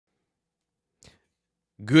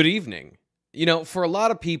Good evening. You know, for a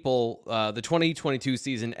lot of people, the 2022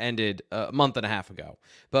 season ended a month and a half ago.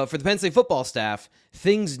 But for the Penn State football staff,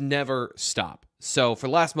 things never stop. So for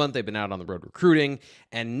the last month, they've been out on the road recruiting.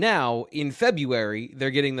 And now in February,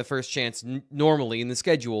 they're getting the first chance normally in the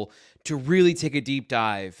schedule to really take a deep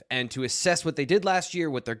dive and to assess what they did last year,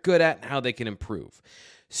 what they're good at, and how they can improve.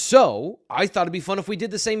 So I thought it'd be fun if we did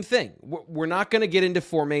the same thing. We're not going to get into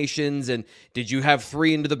formations and did you have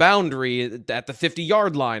three into the boundary at the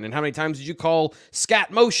 50-yard line and how many times did you call scat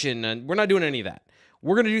motion, and we're not doing any of that.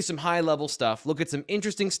 We're going to do some high-level stuff, look at some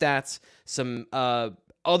interesting stats, some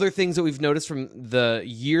other things that we've noticed from the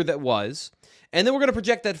year that was, and then we're going to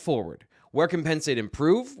project that forward. Where can Penn State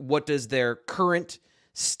improve? What does their current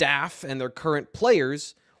staff and their current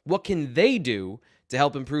players, what can they do to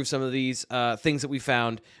help improve some of these things that we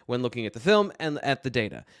found when looking at the film and at the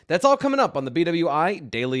data? That's all coming up on the BWI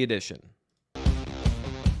Daily Edition.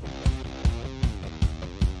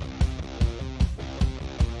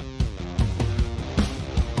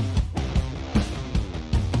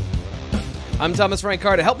 I'm Thomas Frank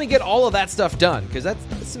Carr. To help me get all of that stuff done, because that's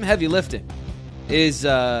some heavy lifting, is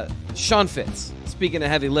Sean Fitz. Speaking of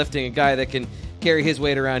heavy lifting, a guy that can carry his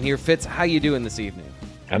weight around here. Fitz, how you doing this evening?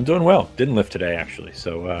 I'm doing well. Didn't lift today, actually.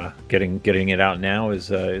 So getting it out now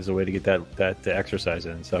is a way to get that exercise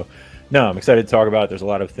in. So, no, I'm excited to talk about it. There's a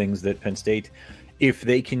lot of things that Penn State, if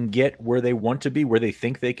they can get where they want to be, where they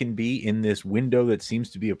think they can be in this window that seems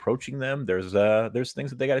to be approaching them, there's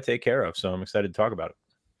things that they got to take care of. So I'm excited to talk about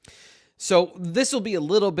it. So this will be a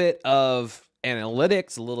little bit of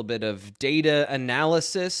analytics, a little bit of data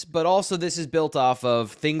analysis, but also this is built off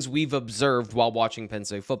of things we've observed while watching Penn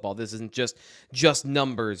State football. This isn't just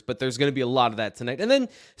numbers, but there's going to be a lot of that tonight. And then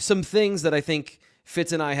some things that I think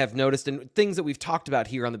Fitz and I have noticed and things that we've talked about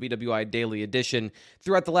here on the BWI Daily Edition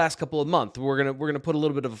throughout the last couple of months. We're gonna put a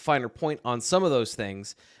little bit of a finer point on some of those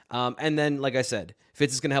things. And then, like I said,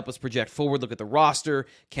 Fitz is going to help us project forward, look at the roster.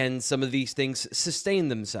 Can some of these things sustain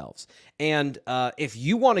themselves? And if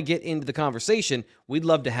you want to get into the conversation, we'd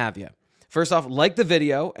love to have you. First off, like the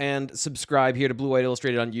video and subscribe here to Blue White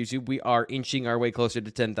Illustrated on YouTube. We are inching our way closer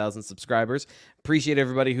to 10,000 subscribers. Appreciate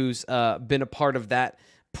everybody who's been a part of that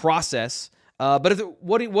process. But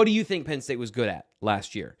what do you think Penn State was good at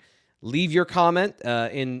last year? Leave your comment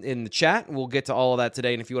in the chat. We'll get to all of that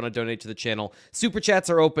today. And if you want to donate to the channel, super chats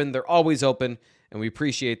are open. They're always open, and we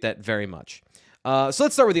appreciate that very much. So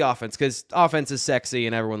let's start with the offense, because offense is sexy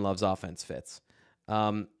and everyone loves offense, Fitz.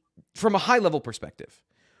 From a high-level perspective,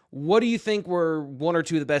 what do you think were one or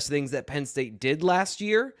two of the best things that Penn State did last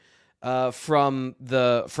year from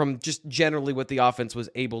just generally what the offense was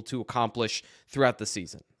able to accomplish throughout the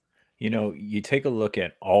season? You know, you take a look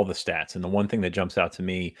at all the stats, and the one thing that jumps out to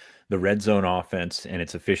me, the red zone offense and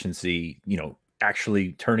its efficiency,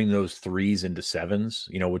 actually turning those threes into sevens,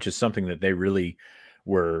 which is something that they really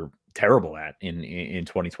were terrible at in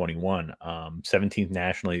 2021. 17th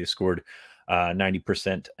nationally, they scored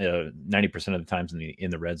 90% of the times in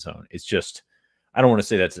the red zone. It's just, I don't want to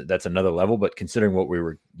say that's another level, but considering what we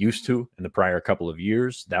were used to in the prior couple of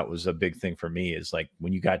years, that was a big thing for me, is like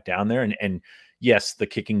when you got down there and yes, the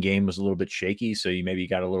kicking game was a little bit shaky. So you maybe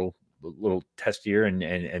got a little testier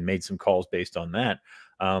and made some calls based on that.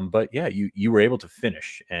 But yeah, you were able to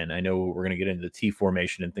finish. And I know we're going to get into the T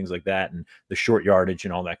formation and things like that and the short yardage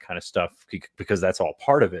and all that kind of stuff, because that's all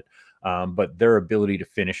part of it. But their ability to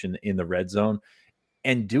finish in the red zone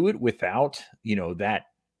and do it without, that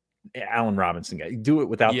Allen Robinson guy, do it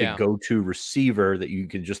without the go-to receiver that you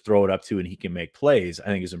can just throw it up to and he can make plays, I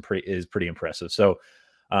think is pretty impressive. So,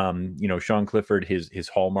 Sean Clifford, his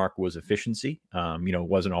hallmark was efficiency.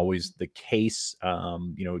 Wasn't always the case,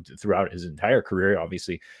 throughout his entire career,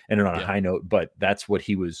 obviously ended on a high note, but that's what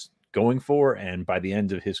he was going for. And by the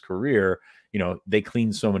end of his career, they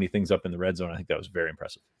cleaned so many things up in the red zone. I think that was very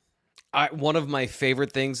impressive. One of my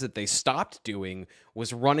favorite things that they stopped doing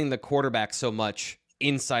was running the quarterback so much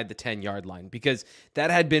inside the 10-yard line, because that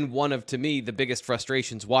had been one of, to me, the biggest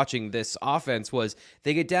frustrations watching this offense was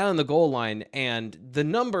they get down on the goal line and the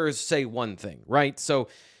numbers say one thing, right? So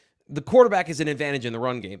the quarterback is an advantage in the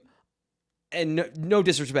run game. And no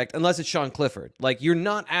disrespect, unless it's Sean Clifford. Like, you're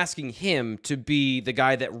not asking him to be the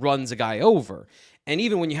guy that runs a guy over. And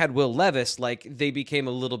even when you had Will Levis, like, they became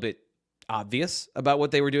a little bit obvious about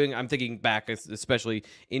what they were doing. I'm thinking back, especially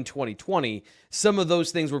in 2020, some of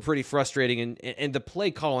those things were pretty frustrating, and the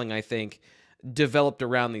play calling, I think, developed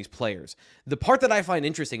around these players. The part that I find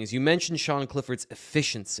interesting is you mentioned Sean Clifford's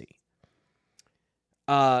efficiency.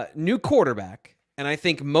 New quarterback, and I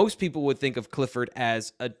think most people would think of Clifford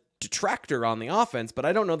as a detractor on the offense, but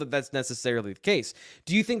I don't know that that's necessarily the case.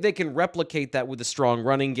 Do you think they can replicate that with a strong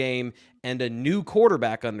running game and a new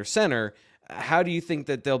quarterback under center? How do you think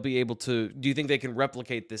that they'll be able to, do you think they can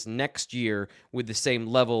replicate this next year with the same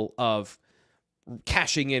level of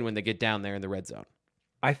cashing in when they get down there in the red zone?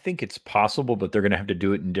 I think it's possible, but they're going to have to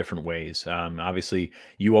do it in different ways. Obviously,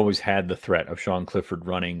 you always had the threat of Sean Clifford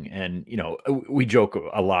running, and we joke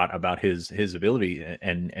a lot about his ability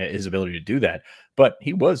and his ability to do that. But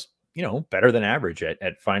he was, better than average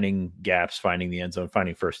at finding gaps, finding the end zone,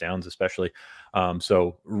 finding first downs, especially.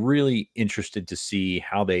 So really interested to see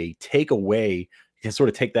how they take away. Can sort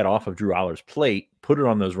of take that off of Drew Aller's plate, put it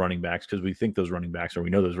on those running backs, because we think those running backs, or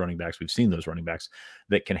we know those running backs, we've seen those running backs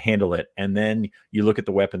that can handle it. And then you look at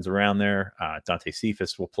the weapons around there. Dante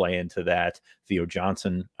Cephas will play into that. Theo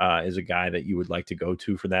Johnson is a guy that you would like to go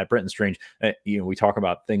to for that. Brenton Strange, we talk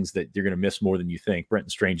about things that you're going to miss more than you think.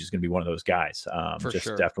 Brenton Strange is going to be one of those guys. For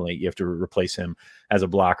sure. Definitely, you have to replace him as a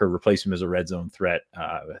blocker, replace him as a red zone threat.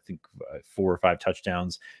 I think 4 or 5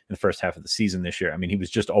 touchdowns in the first half of the season this year. I mean, he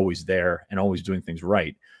was just always there and always doing things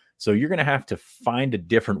right. So you're going to have to find a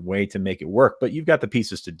different way to make it work, but you've got the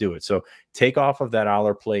pieces to do it. So take off of that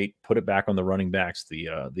Aller plate, put it back on the running backs.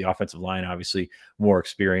 The offensive line, obviously more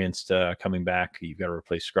experienced coming back. You've got to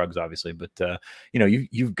replace Scruggs, obviously, but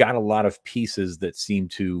you've got a lot of pieces that seem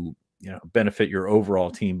to benefit your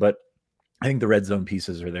overall team. But I think the red zone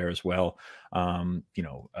pieces are there as well. Can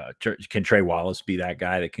Trey Wallace be that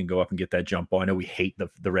guy that can go up and get that jump ball? I know we hate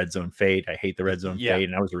the red zone fade. I hate the red zone fade.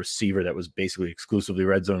 And I was a receiver that was basically exclusively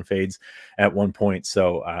red zone fades at one point.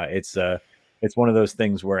 So it's one of those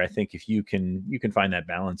things where I think if you can find that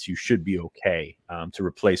balance, you should be okay to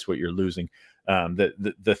replace what you're losing.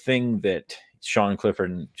 The thing that Sean Clifford,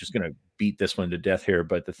 and just going to beat this one to death here,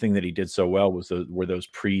 but the thing that he did so well were those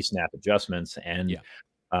pre-snap adjustments. And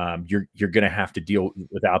you're going to have to deal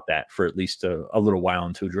without that for at least a little while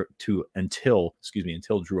until Drew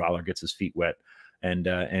Aller gets his feet wet and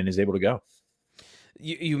is able to go.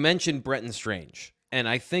 You mentioned Brenton Strange, and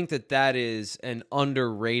I think that is an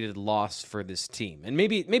underrated loss for this team. And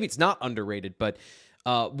maybe it's not underrated, but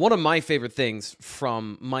one of my favorite things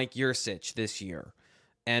from Mike Yurcich this year,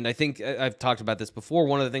 and I think I've talked about this before,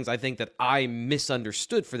 one of the things I think that I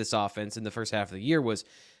misunderstood for this offense in the first half of the year was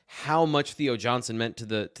how much Theo Johnson meant to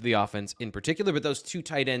the offense in particular, but those 2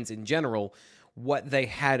 tight ends in general, what they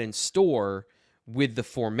had in store with the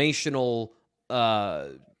formational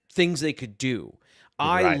things they could do.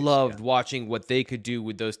 I loved watching what they could do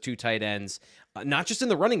with those 2 tight ends, not just in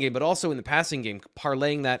the running game, but also in the passing game,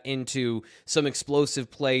 parlaying that into some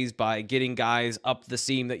explosive plays by getting guys up the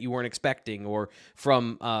seam that you weren't expecting, or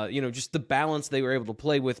from, just the balance they were able to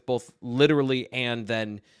play with both literally and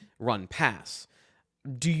then run pass.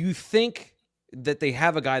 Do you think that they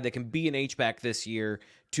have a guy that can be an H-back this year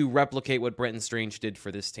to replicate what Brenton Strange did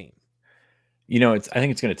for this team? I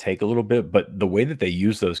think it's going to take a little bit, but the way that they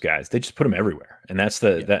use those guys, they just put them everywhere. And that's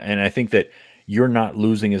and I think that you're not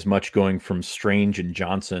losing as much going from Strange and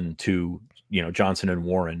Johnson to, Johnson and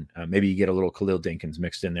Warren. Maybe you get a little Khalil Dinkins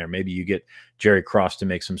mixed in there. Maybe you get Jerry Cross to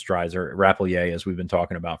make some strides, or Rapplier, as we've been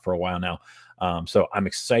talking about for a while now. So I'm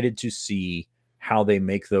excited to see how they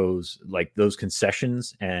make those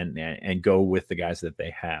concessions and go with the guys that they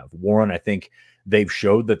have. Warren, I think they've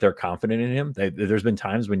showed that they're confident in him. There's been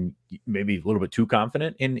times when maybe a little bit too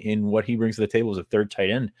confident in what he brings to the table as a third tight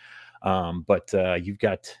end. But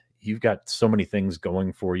you've got so many things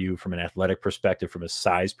going for you from an athletic perspective, from a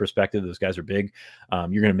size perspective. Those guys are big.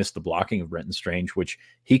 You're going to miss the blocking of Brenton Strange, which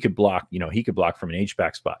he could block. He could block from an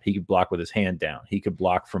H-back spot. He could block with his hand down. He could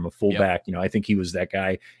block from a fullback. I think he was that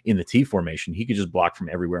guy in the T formation. He could just block from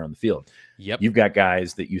everywhere on the field. You've got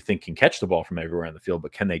guys that you think can catch the ball from everywhere on the field,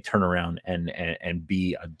 but can they turn around and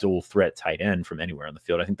be a dual threat tight end from anywhere on the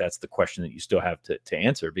field? I think that's the question that you still have to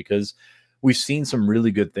answer, because we've seen some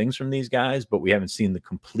really good things from these guys, but we haven't seen the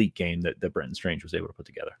complete game that Brenton Strange was able to put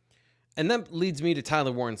together. And that leads me to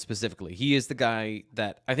Tyler Warren specifically. He is the guy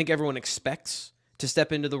that I think everyone expects to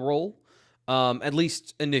step into the role, at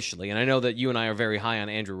least initially. And I know that you and I are very high on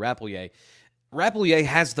Andrew Rapplier. Rapplier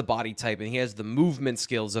has the body type and he has the movement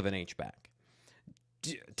skills of an H-back.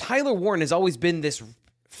 Tyler Warren has always been this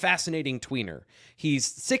fascinating tweener. He's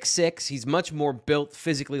 6'6". He's much more built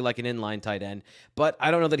physically like an inline tight end, but I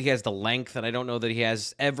don't know that he has the length, and I don't know that he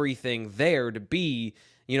has everything there to be,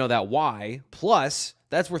 that Y. Plus,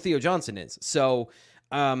 that's where Theo Johnson is. So,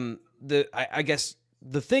 I guess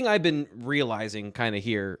the thing I've been realizing kind of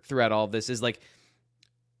here throughout all of this is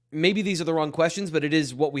maybe these are the wrong questions, but it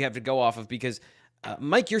is what we have to go off of, because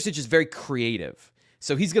Mike Yurcich is very creative.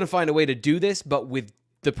 So he's going to find a way to do this, but with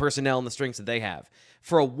the personnel and the strengths that they have.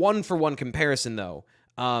 For a one-for-one comparison, though,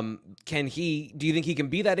 Do you think he can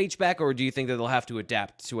be that H-back, or do you think that they'll have to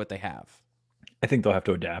adapt to what they have? I think they'll have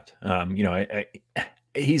to adapt.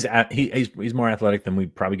 He's more athletic than we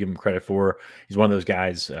probably give him credit for. He's one of those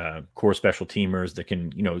guys, core special teamers that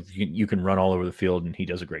can, you can run all over the field, and he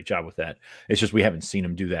does a great job with that. It's just we haven't seen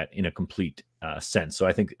him do that in a complete sense. So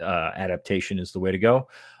I think adaptation is the way to go.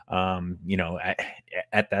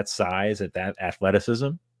 At that size, at that athleticism,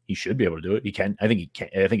 he should be able to do it. He can. I think he can.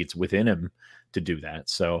 I think it's within him to do that.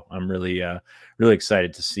 So I'm really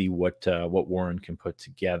excited to see what Warren can put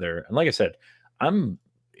together. And like I said, I don't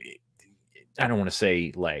want to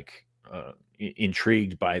say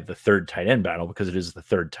intrigued by the third tight end battle, because it is the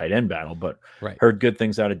third tight end battle, but heard good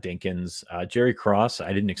things out of Dinkins. Jerry Cross,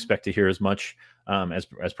 I didn't expect to hear as much as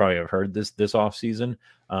probably I've heard this offseason.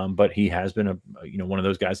 But he has been one of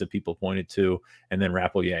those guys that people pointed to. And then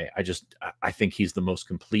Rappelier, I think he's the most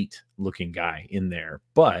complete looking guy in there,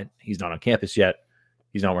 but he's not on campus yet.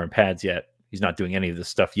 He's not wearing pads yet. He's not doing any of this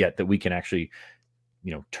stuff yet that we can actually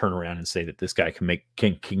turn around and say that this guy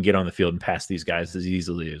can get on the field and pass these guys as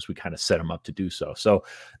easily as we kind of set him up to do so. So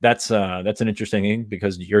that's an interesting thing,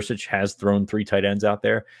 because Yurcich has thrown 3 tight ends out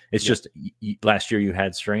there. It's just last year you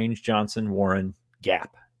had Strange, Johnson, Warren,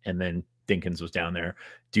 Gap, and then Dinkins was down there.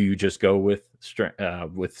 Do you just go with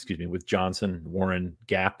Johnson, Warren,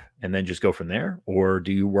 Gap, and then just go from there? Or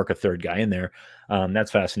do you work a third guy in there? That's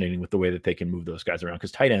fascinating with the way that they can move those guys around,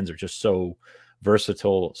 because tight ends are just so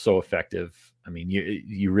versatile, so effective. I mean,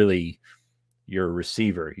 you're a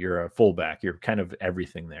receiver, you're a fullback, you're kind of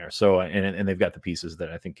everything there. So, and they've got the pieces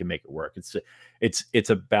that I think can make it work. It's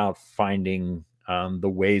about finding the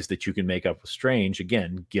ways that you can make up with Strange,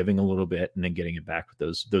 again, giving a little bit and then getting it back with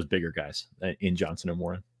those bigger guys in Johnson and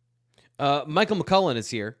Warren. Michael McCullen is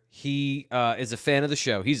here. He is a fan of the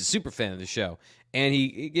show. He's a super fan of the show, and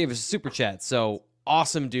he gave us a super chat. So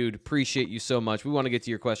awesome, dude. Appreciate you so much. We want to get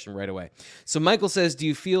to your question right away. So Michael says, do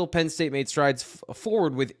you feel Penn State made strides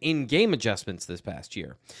forward with in-game adjustments this past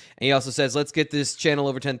year? And he also says, let's get this channel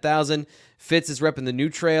over 10,000. Fitz is repping the new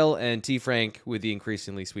trail, and T. Frank with the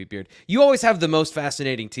increasingly sweet beard. You always have the most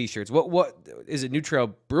fascinating T-shirts. What is it? New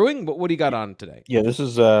Trail Brewing? What do you got on today? Yeah, this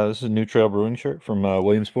is a New Trail Brewing shirt from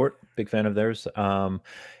Williamsport. Big fan of theirs. I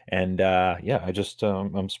just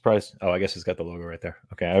I'm surprised. Oh, I guess it's got the logo right there.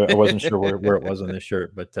 Okay, I wasn't sure where it was on this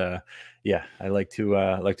shirt, but I like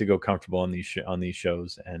to go comfortable on these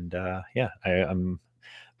shows, and I'm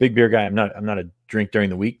a big beer guy. I'm not a drink during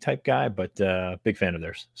the week type guy, but big fan of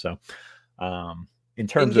theirs. So in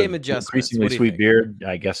terms of increasingly sweet beer,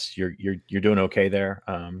 I guess you're doing okay there.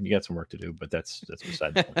 You got some work to do, but that's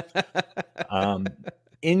beside the point.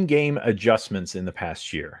 In-game adjustments in the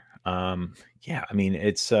past year. I mean,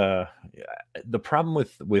 it's the problem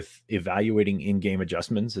with evaluating in-game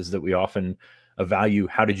adjustments is that we often evaluate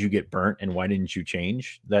how did you get burnt and why didn't you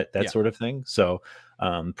change that sort of thing. So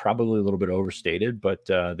probably a little bit overstated, but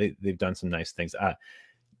they've done some nice things.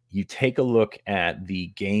 You take a look at the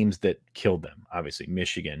games that killed them. Obviously,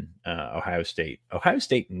 Michigan, Ohio State. Ohio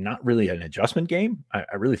State, not really an adjustment game.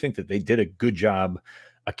 I really think that they did a good job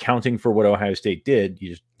accounting for what Ohio State did. You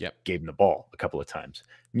just gave them the ball a couple of times.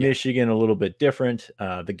 Michigan, a little bit different.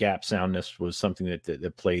 The gap soundness was something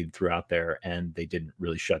that played throughout there, and they didn't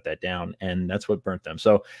really shut that down, and that's what burnt them.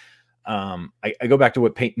 So I go back to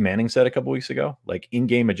what Peyton Manning said a couple weeks ago, like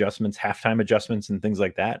in-game adjustments, halftime adjustments, and things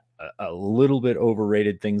like that. A little bit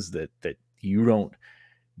overrated, things that you don't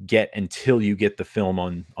get until you get the film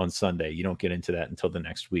on Sunday. You don't get into that until the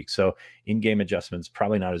next week. So in-game adjustments,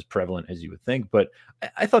 probably not as prevalent as you would think, but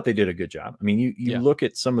I thought they did a good job. I mean, you look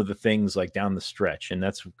at some of the things like down the stretch, and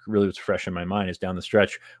that's really what's fresh in my mind is down the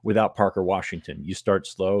stretch without Parker Washington. You start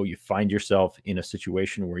slow, you find yourself in a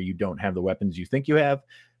situation where you don't have the weapons you think you have.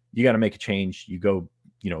 You got to make a change. You go,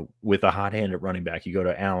 with a hot hand at running back, you go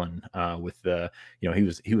to Allen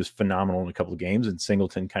he was phenomenal in a couple of games, and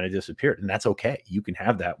Singleton kind of disappeared, and that's okay. You can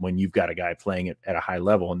have that when you've got a guy playing it at a high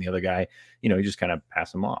level, and the other guy, you just kind of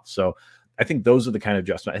pass him off. So I think those are the kind of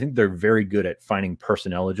adjustments. I think they're very good at finding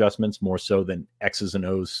personnel adjustments more so than X's and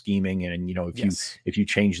O's scheming. And if you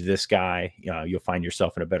change this guy, you'll find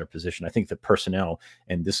yourself in a better position. I think the personnel,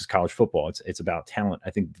 and this is college football, it's about talent.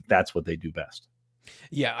 I think that's what they do best.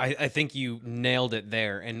 Yeah, I think you nailed it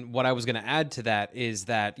there. And what I was going to add to that is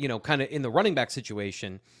that, kind of in the running back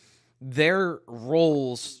situation, their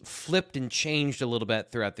roles flipped and changed a little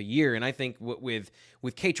bit throughout the year. And I think with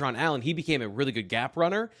Katron Allen, he became a really good gap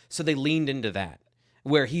runner. So they leaned into that,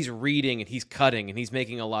 where he's reading and he's cutting and he's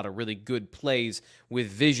making a lot of really good plays with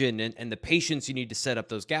vision and the patience you need to set up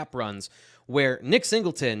those gap runs. where Nick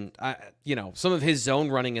Singleton, some of his zone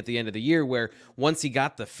running at the end of the year, where once he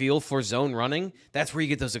got the feel for zone running, that's where you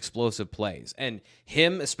get those explosive plays. And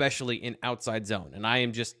him, especially in outside zone. And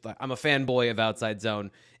I'm a fanboy of outside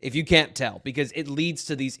zone, if you can't tell, because it leads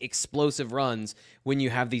to these explosive runs when you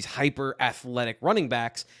have these hyper athletic running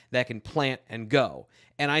backs that can plant and go.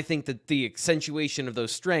 And I think that the accentuation of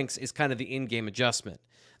those strengths is kind of the in-game adjustment.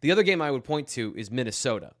 The other game I would point to is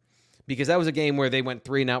Minnesota, because that was a game where they went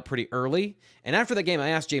 3 and out pretty early. And after the game, I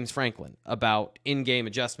asked James Franklin about in-game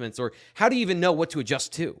adjustments, or how do you even know what to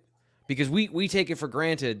adjust to? Because we take it for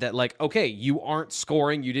granted that, like, okay, you aren't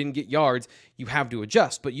scoring, you didn't get yards, you have to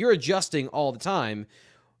adjust. But you're adjusting all the time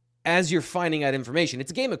as you're finding out information.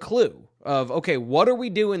 It's a game of clue of, okay, what are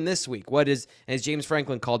we doing this week? What is, as James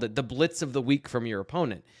Franklin called it, the blitz of the week from your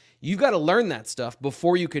opponent. You've got to learn that stuff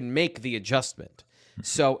before you can make the adjustment.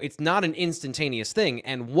 So it's not an instantaneous thing.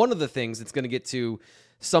 And one of the things that's going to get to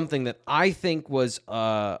something that I think was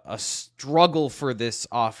a struggle for this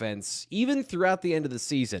offense, even throughout the end of the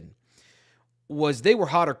season, was they were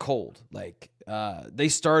hot or cold. Like, they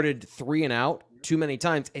started 3 and out too many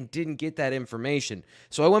times and didn't get that information.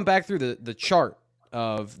 So I went back through the chart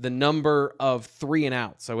of the number of 3 and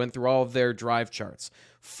outs. I went through all of their drive charts.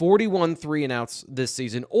 41 3 and outs this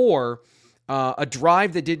season, or a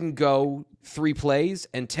drive that didn't go 3 plays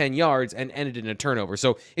and 10 yards and ended in a turnover.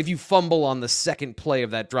 So if you fumble on the second play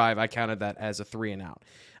of that drive, I counted that as a 3 and out.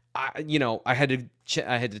 I had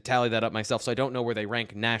to tally that up myself, so I don't know where they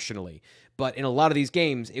rank nationally. But in a lot of these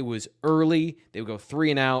games, it was early. They would go 3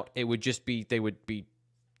 and out. They would be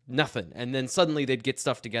nothing. And then suddenly they'd get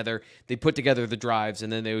stuff together. They'd put together the drives,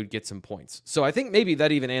 and then they would get some points. So I think maybe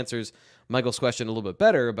that even answers Michael's question a little bit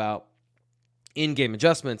better about in-game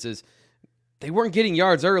adjustments, is they weren't getting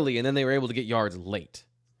yards early, and then they were able to get yards late.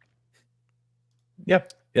 Yeah,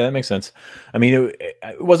 that makes sense. I mean,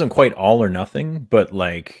 it wasn't quite all or nothing, but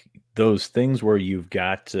like those things where you've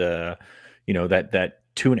got, that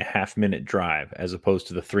 2.5 minute drive as opposed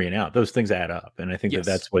to the 3 and out, those things add up. And I think Yes.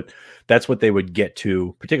 that's what they would get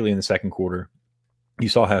to, particularly in the second quarter. You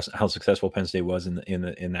saw how successful Penn State was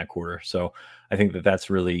in that quarter. So I think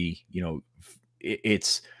that's really,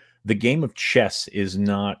 it's the game of chess is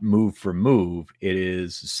not move for move. It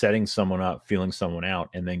is setting someone up, feeling someone out,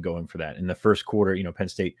 and then going for that. In the first quarter, Penn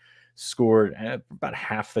State scored about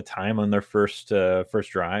half the time on their first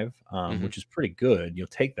drive, which is pretty good. You'll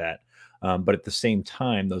take that. But at the same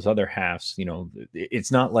time, those other halves,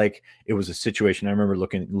 it's not like it was a situation. I remember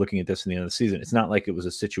looking at this in the end of the season. It's not like it was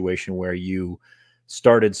a situation where you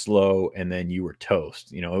started slow and then you were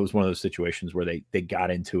toast. It was one of those situations where they got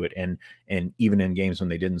into it, and even in games when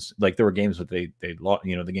they didn't, like, there were games that they lost,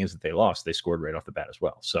 the games that they lost, they scored right off the bat as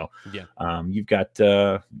well. So yeah, you've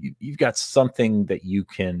got something that you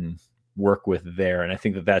can work with there. And I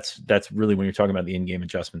think that's really, when you're talking about the in-game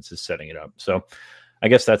adjustments, is setting it up. So I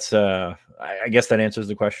guess that answers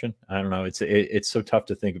the question. I don't know. It's so tough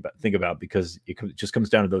to think about because it just comes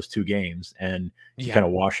down to those 2 games, and you kind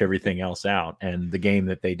of wash everything else out. And the game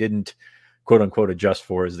that they didn't, quote unquote, adjust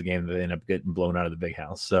for is the game that they end up getting blown out of the big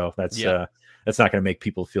house. So that's not going to make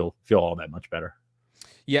people feel all that much better.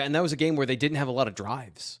 Yeah, and that was a game where they didn't have a lot of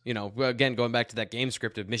drives. Again, going back to that game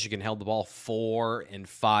script of Michigan held the ball 4 and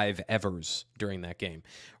 5 evers during that game.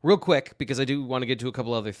 Real quick, because I do want to get to a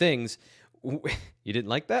couple other things. You didn't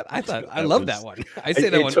like that? I love that one. I say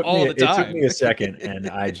that one all the time. It took me a second, and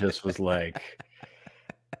I just was like,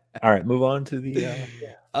 all right, move on to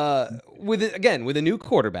the with a new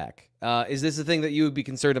quarterback. Is this a thing that you would be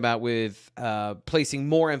concerned about with placing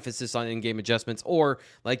more emphasis on in-game adjustments, or,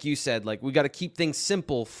 like you said, like, we got to keep things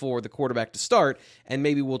simple for the quarterback to start, and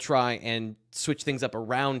maybe we'll try and switch things up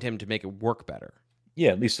around him to make it work better?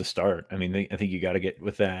 Yeah, at least to start. I mean, I think you got to get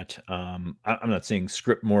with that. I'm not saying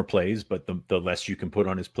script more plays, but the less you can put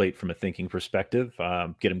on his plate from a thinking perspective,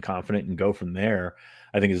 get him confident and go from there,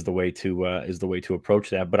 I think is the way to approach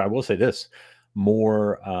that. But I will say this: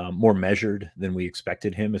 more measured than we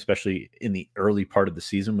expected him, especially in the early part of the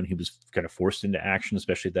season when he was kind of forced into action,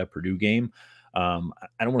 especially at that Purdue game. I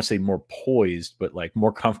don't want to say more poised, but like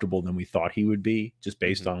more comfortable than we thought he would be, just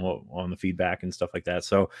based on the feedback and stuff like that.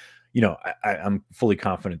 So, I'm fully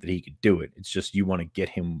confident that he could do it. It's just, you want to get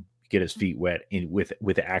his feet wet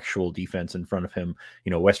with actual defense in front of him.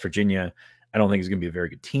 West Virginia, I don't think is going to be a very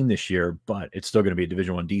good team this year, but it's still going to be a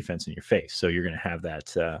Division I defense in your face. So you're going to have that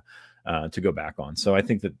to go back on. So I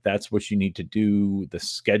think that's what you need to do. The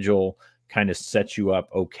schedule kind of sets you up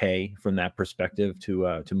okay from that perspective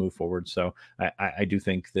to move forward. So I do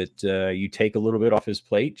think that you take a little bit off his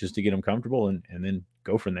plate just to get him comfortable, and then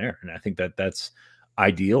go from there. And I think that's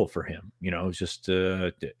ideal for him. You know, just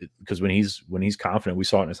because when he's confident, we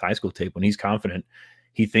saw it in his high school tape. When he's confident,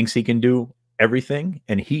 he thinks he can do everything,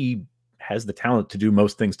 and he has the talent to do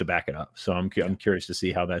most things to back it up. So I'm curious to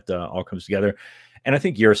see how that all comes together. And I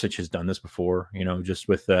think Yurcich has done this before, you know, just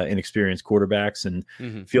with inexperienced quarterbacks, and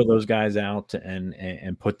feel those guys out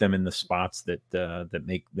and put them in the spots that that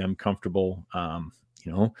make them comfortable.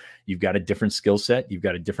 You know, you've got a different skill set, you've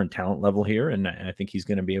got a different talent level here, and I think he's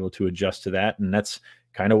going to be able to adjust to that. And that's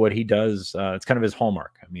kind of what he does. It's kind of his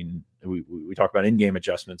hallmark. I mean, we talk about in-game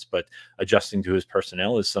adjustments, but adjusting to his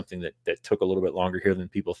personnel is something that took a little bit longer here than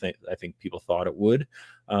people think. I think people thought it would,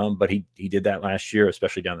 but he did that last year,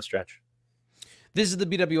 especially down the stretch. This is the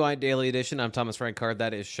BWI Daily Edition. I'm Thomas Frank Carr.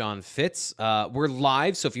 That is Sean Fitz. We're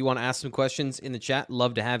live, so if you want to ask some questions in the chat,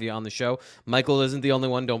 love to have you on the show. Michael isn't the only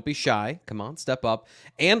one. Don't be shy. Come on, step up.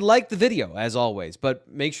 And like the video, as always. But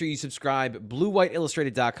make sure you subscribe.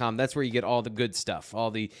 BlueWhiteIllustrated.com. That's where you get all the good stuff,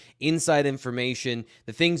 all the inside information,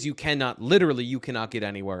 the things you cannot get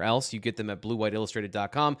anywhere else. You get them at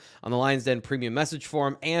BlueWhiteIllustrated.com, on the Lions Den premium message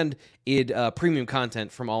forum, and premium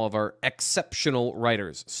content from all of our exceptional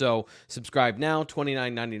writers. So subscribe now,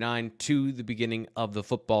 $29.99 to the beginning of the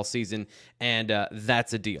football season, and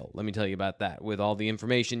that's a deal. Let me tell you about that. With all the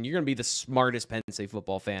information, you're going to be the smartest Penn State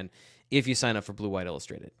football fan if you sign up for Blue White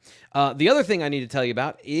Illustrated. The other thing I need to tell you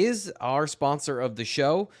about is our sponsor of the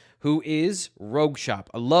show, who is Rogue Shop.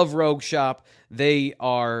 I love Rogue Shop. They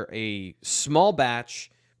are a small batch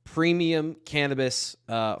premium cannabis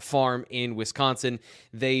farm in Wisconsin.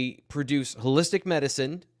 They produce holistic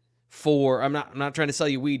medicine for, I'm not trying to sell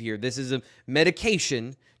you weed here. This is a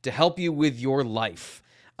medication to help you with your life.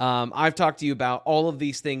 I've talked to you about all of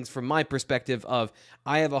these things from my perspective of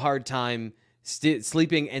I have a hard time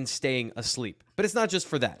sleeping and staying asleep. But it's not just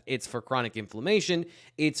for that. It's for chronic inflammation.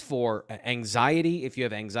 It's for anxiety. If you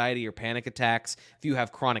have anxiety or panic attacks, if you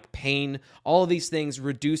have chronic pain, all of these things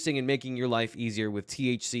reducing and making your life easier with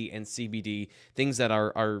THC and CBD, things that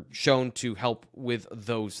are shown to help with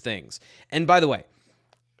those things. And by the way,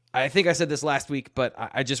 I think I said this last week, but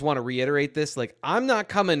I just want to reiterate this. Like, I'm not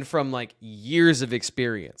coming from like years of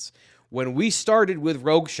experience. When we started with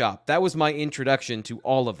Rogue Shop, that was my introduction to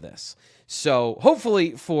all of this. So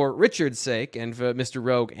hopefully for Richard's sake and for Mr.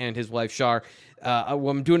 Rogue and his wife Char,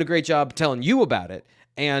 I'm doing a great job telling you about it.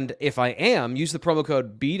 And if I am, use the promo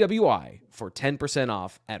code BWI for 10%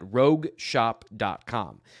 off at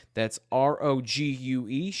rogueshop.com. That's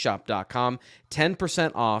ROGUE shop.com.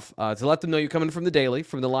 10% off to let them know you're coming from the daily,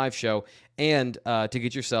 from the live show, and to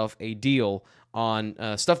get yourself a deal on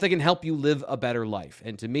stuff that can help you live a better life.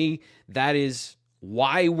 And to me, that is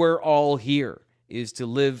why we're all here, is to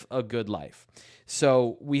live a good life.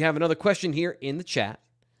 So we have another question here in the chat.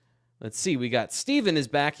 Let's see. We got Steven is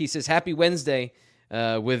back. He says, happy Wednesday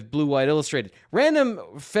with Blue White Illustrated. Random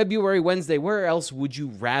February Wednesday, where else would you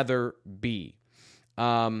rather be? We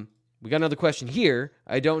got another question here.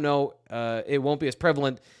 I don't know. It won't be as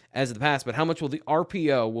prevalent as in the past, but how much will the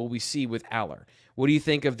RPO will we see with Aller? What do you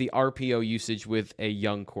think of the RPO usage with a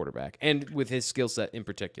young quarterback and with his skill set in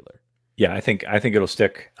particular? Yeah, I think it'll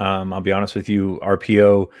stick. I'll be honest with you,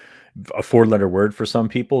 RPO, a four-letter word for some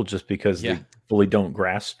people, just because they fully don't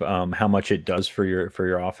grasp how much it does for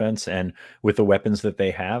your offense, and with the weapons that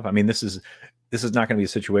they have. I mean, this is not going to be a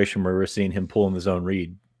situation where we're seeing him pulling the zone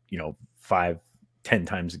read, 5-10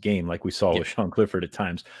 times a game like we saw with Sean Clifford at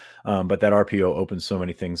times. But that RPO opens so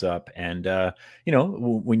many things up. And,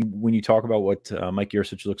 when you talk about what Mike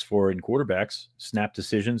Yurcich looks for in quarterbacks, snap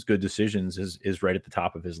decisions, good decisions is right at the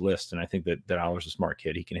top of his list. And I think that Aller's a smart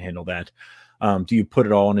kid. He can handle that. Do you put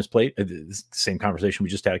it all on his plate? Same conversation we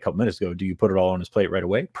just had a couple minutes ago. Do you put it all on his plate right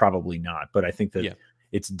away? Probably not. But I think that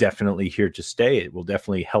it's definitely here to stay. It will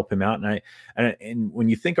definitely help him out. And when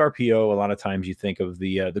you think RPO, a lot of times you think of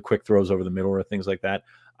the quick throws over the middle or things like that.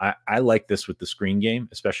 I like this with the screen game,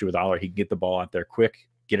 especially with Aller. He can get the ball out there quick,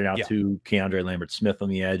 get it out to Keandre Lambert-Smith on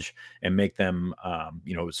the edge, and make them,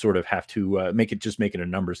 sort of have to make it a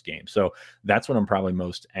numbers game. So that's what I'm probably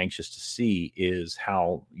most anxious to see, is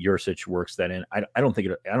how Yurcich works that in. I don't think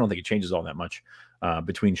it changes all that much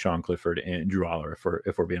between Sean Clifford and Drew Aller,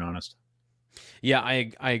 if we're being honest. Yeah,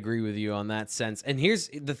 I agree with you on that sense. And here's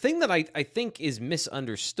the thing that I think is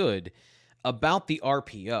misunderstood about the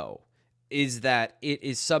RPO is that it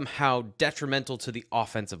is somehow detrimental to the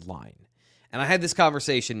offensive line. And I had this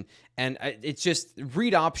conversation, and it's just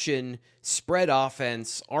read option, spread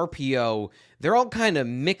offense, RPO. They're all kind of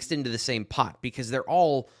mixed into the same pot because they're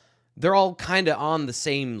all kind of on the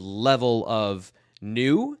same level of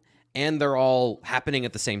new, and they're all happening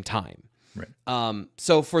at the same time. Right.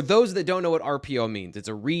 So for those that don't know what RPO means, it's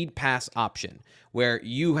a read pass option where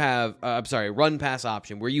you have, run pass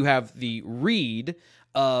option where you have the read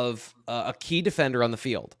of a key defender on the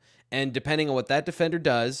field. And depending on what that defender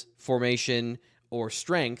does, formation or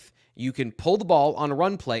strength, you can pull the ball on a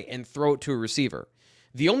run play and throw it to a receiver.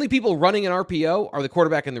 The only people running an RPO are the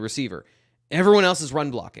quarterback and the receiver. Everyone else is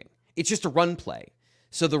run blocking. It's just a run play.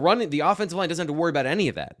 So the offensive line doesn't have to worry about any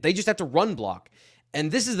of that. They just have to run block.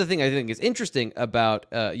 And this is the thing I think is interesting about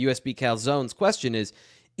USB Calzone's question is,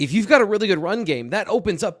 if you've got a really good run game, that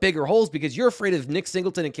opens up bigger holes because you're afraid of Nick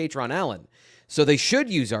Singleton and Katron Allen. So they should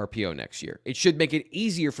use RPO next year. It should make it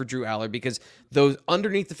easier for Drew Aller because those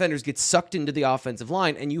underneath defenders get sucked into the offensive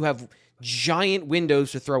line and you have giant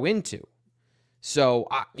windows to throw into. So,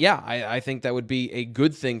 I think that would be a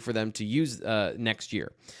good thing for them to use next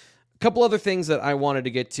year. A couple other things that I wanted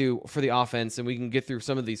to get to for the offense, and we can get through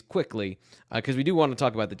some of these quickly because we do want to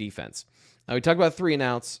talk about the defense. We talked about 3 and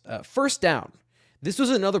outs. First down. This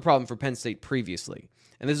was another problem for Penn State previously.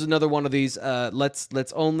 And this is another one of these,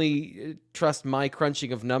 let's only trust my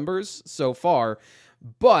crunching of numbers so far.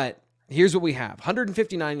 But here's what we have.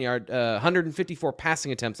 154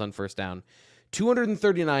 passing attempts on first down,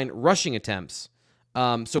 239 rushing attempts.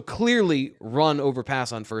 So clearly run over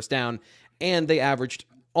pass on first down. And they averaged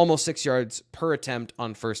almost 6 yards per attempt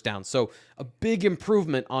on first down. So a big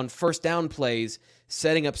improvement on first down plays,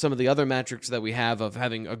 setting up some of the other metrics that we have of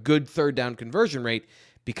having a good third down conversion rate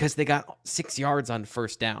because they got 6 yards on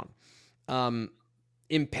first down.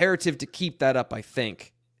 Imperative to keep that up, I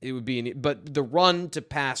think. It would be, but the run to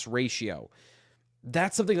pass ratio,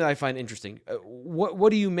 that's something that I find interesting. What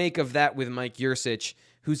do you make of that with Mike Yurcich,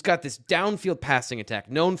 who's got this downfield passing attack,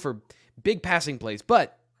 known for big passing plays,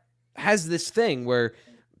 but has this thing where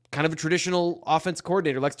kind of a traditional offense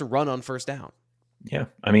coordinator likes to run on first down? Yeah,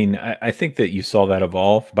 I mean, I think that you saw that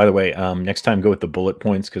evolve. By the way, next time go with the bullet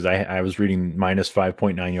points because I was reading minus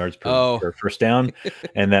 5.9 yards per first down,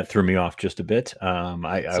 and that threw me off just a bit. I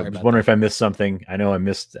was wondering if I missed something. I know I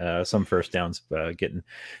missed some first downs, getting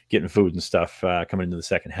food and stuff coming into the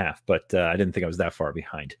second half, but I didn't think I was that far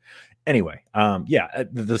behind. Anyway,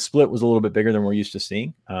 the split was a little bit bigger than we're used to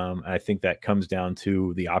seeing. I think that comes down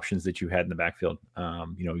to the options that you had in the backfield.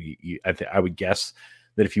 I would guess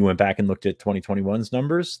that if you went back and looked at 2021's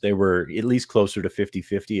numbers, they were at least closer to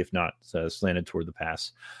 50-50, if not slanted toward the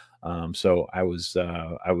pass. So I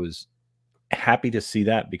was happy to see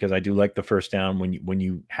that because I do like the first down when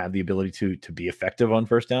you have the ability to be effective on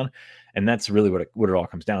first down. And that's really what it all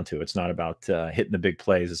comes down to. It's not about hitting the big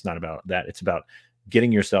plays. It's not about that. It's about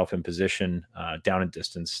getting yourself in position, down and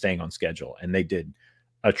distance, staying on schedule. And they did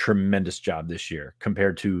a tremendous job this year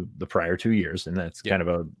compared to the prior 2 years. And that's kind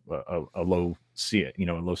of a low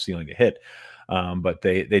ceiling to hit. But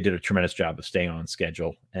they did a tremendous job of staying on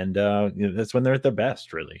schedule. And that's when they're at their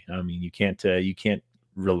best, really. I mean, you can't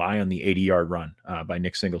rely on the 80-yard run by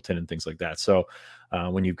Nick Singleton and things like that. So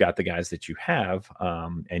when you've got the guys that you have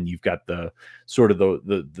and you've got the sort of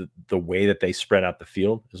the way that they spread out the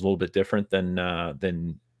field is a little bit different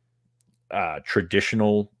than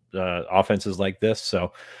traditional offenses like this.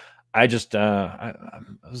 So I just I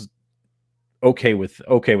was okay with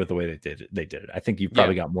the way they did it. I think you've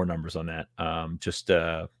probably got more numbers on that.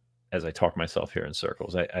 As I talk myself here in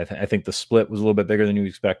circles, I think the split was a little bit bigger than you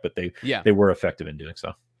expect, but they were effective in doing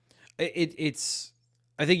so.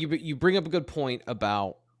 I think you bring up a good point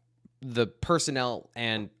about the personnel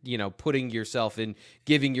and putting yourself in,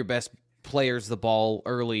 giving your best players the ball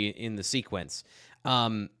early in the sequence.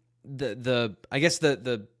 I guess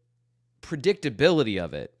the predictability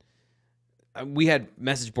of it. We had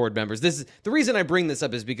message board members. This is the reason I bring this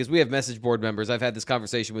up is because we have message board members. I've had this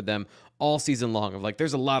conversation with them all season long of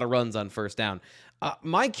there's a lot of runs on first down.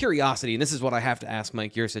 My curiosity, and this is what I have to ask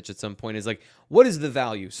Mike Yurcich at some point, is what is the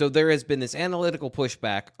value? So there has been this analytical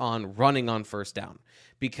pushback on running on first down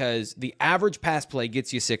because the average pass play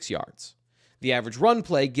gets you 6 yards. The average run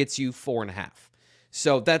play gets you 4.5.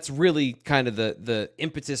 So that's really kind of the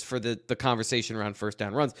impetus for the conversation around first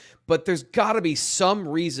down runs. But there's got to be some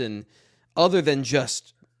reason other than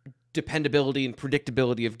just dependability and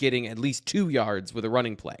predictability of getting at least 2 yards with a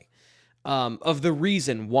running play, of the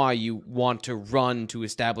reason why you want to run to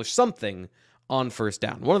establish something on first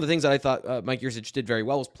down. One of the things that I thought Mike Yurcich did very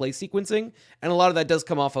well was play sequencing, and a lot of that does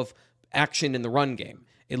come off of action in the run game.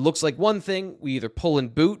 It looks like one thing, we either pull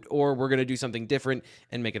and boot, or we're going to do something different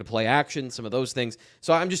and make it a play action, some of those things.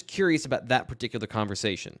 So I'm just curious about that particular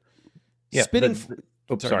conversation. Yeah,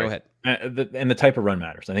 Sorry, go ahead. And the type of run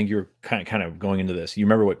matters. I think you're kind of going into this. You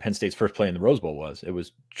remember what Penn State's first play in the Rose Bowl was? It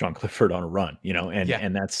was John Clifford on a run,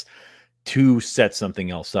 and that's to set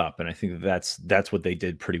something else up. And I think that's what they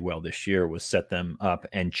did pretty well this year, was set them up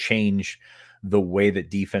and change the way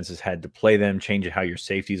that defenses had to play them, change how your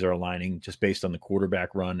safeties are aligning just based on the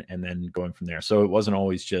quarterback run, and then going from there. So it wasn't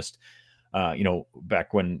always just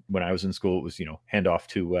back when I was in school, it was, hand off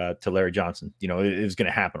to Larry Johnson. It was going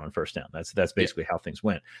to happen on first down. That's basically how things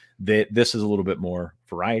went. This is a little bit more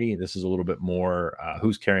variety. This is a little bit more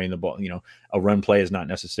who's carrying the ball. A run play is not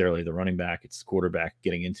necessarily the running back; it's the quarterback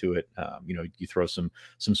getting into it. You throw some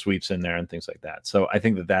sweeps in there and things like that. So I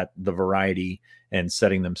think that the variety and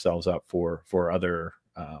setting themselves up for other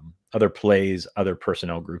plays, other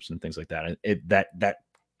personnel groups, and things like that. That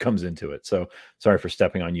comes into it. So sorry for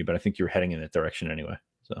stepping on you, but I think you're heading in that direction anyway.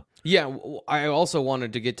 So yeah, I also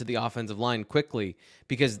wanted to get to the offensive line quickly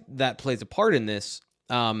because that plays a part in this.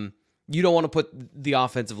 You don't want to put the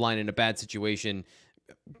offensive line in a bad situation.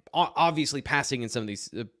 Obviously, passing in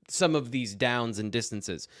some of these downs and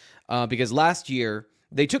distances, because last year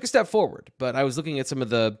they took a step forward. But I was looking at some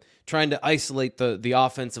of trying to isolate the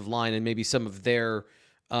offensive line and maybe some of their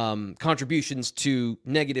contributions to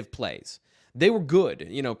negative plays. They were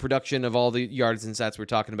good, production of all the yards and stats we're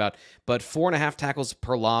talking about, but 4.5 tackles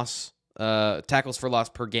for loss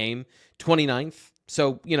per game, 29th.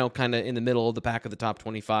 So, kind of in the middle of the pack of the top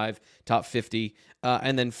 25, top 50,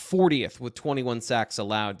 and then 40th with 21 sacks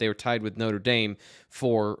allowed. They were tied with Notre Dame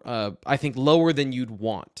for, I think, lower than you'd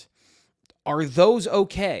want. Are those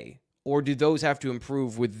okay? Or do those have to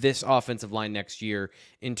improve with this offensive line next year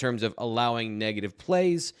in terms of allowing negative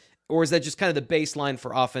plays? Or is that just kind of the baseline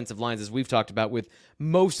for offensive lines, as we've talked about, with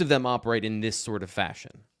most of them operate in this sort of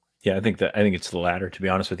fashion? Yeah, I think it's the latter, to be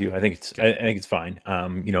honest with you. I think it's fine.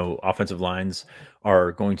 Offensive lines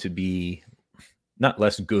are going to be not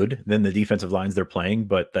less good than the defensive lines they're playing,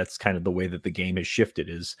 but that's kind of the way that the game has shifted,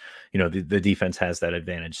 is, the defense has that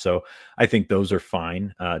advantage. So I think those are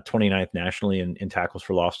fine. 29th nationally in tackles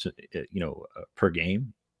for loss, per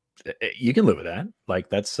game. You can live with that. Like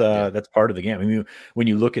that's part of the game. I mean, when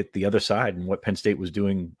you look at the other side and what Penn State was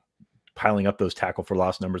doing, piling up those tackle for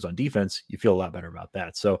loss numbers on defense, you feel a lot better about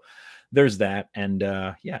that. So there's that. And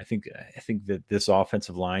I think that this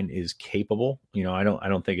offensive line is capable. I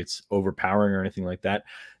don't think it's overpowering or anything like that.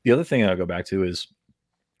 The other thing I'll go back to is,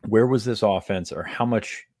 where was this offense, or how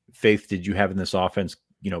much faith did you have in this offense,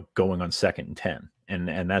 going on 2nd and 10?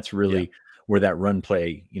 And that's really where that run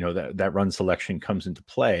play, that run selection comes into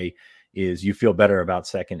play, is you feel better about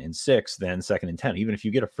 2nd and 6 than 2nd and 10. Even if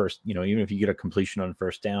you get even if you get a completion on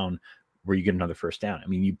first down where you get another first down, I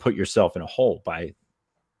mean, you put yourself in a hole by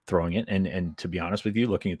throwing it. And to be honest with you,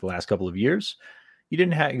 looking at the last couple of years, you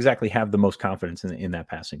didn't exactly have the most confidence in that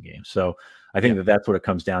passing game. So I think that's what it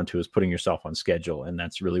comes down to, is putting yourself on schedule. And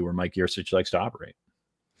that's really where Mike Yurcich likes to operate.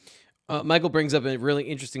 Michael brings up a really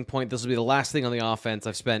interesting point. This will be the last thing on the offense.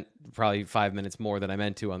 I've spent probably 5 minutes more than I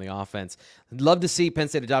meant to on the offense. I'd love to see Penn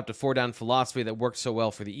State adopt a 4-down philosophy that worked so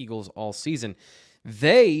well for the Eagles all season.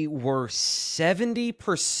 They were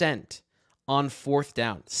 70% on 4th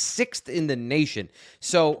down, 6th in the nation.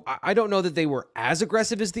 So I don't know that they were as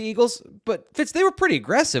aggressive as the Eagles, but Fitz, they were pretty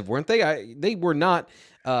aggressive, weren't they? They were not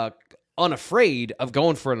unafraid of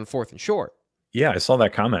going for it on 4th and short. Yeah, I saw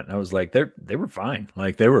that comment, and I was like, they were fine.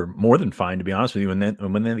 Like, they were more than fine, to be honest with you. And then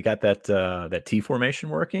when they got that T formation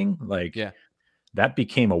working, that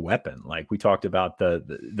became a weapon. Like we talked about,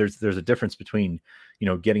 there's a difference between,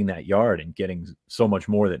 getting that yard and getting so much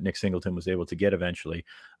more that Nick Singleton was able to get eventually.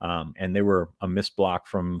 And they were a missed block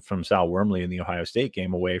from Sal Wormley in the Ohio State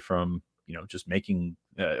game away from, just making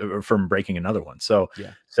from breaking another one. So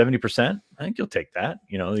 70%, I think you'll take that.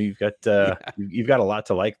 You've got a lot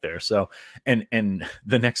to like there. So, and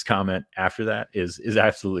the next comment after that is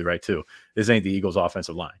absolutely right too. This ain't the Eagles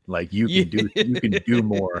offensive line. Like you can do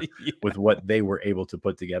more with what they were able to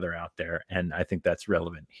put together out there. And I think that's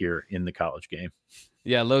relevant here in the college game.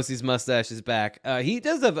 Yeah, Losi's mustache is back. He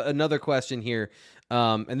does have another question here,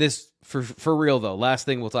 and this for real though. Last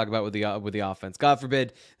thing we'll talk about with the offense. God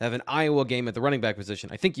forbid they have an Iowa game at the running back position.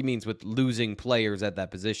 I think he means with losing players at that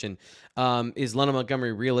position. Is London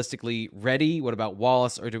Montgomery realistically ready? What about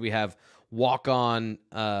Wallace, or do we have walk on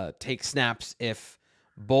take snaps if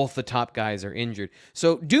both the top guys are injured?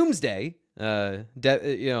 So doomsday.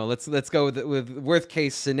 Let's go with worst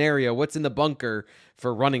case scenario. What's in the bunker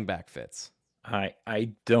for running back Fitz?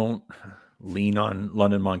 I don't lean on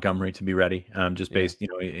London Montgomery to be ready. Just based,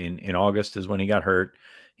 in August is when he got hurt.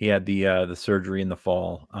 He had the surgery in the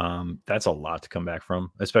fall. That's a lot to come back from,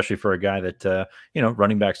 especially for a guy that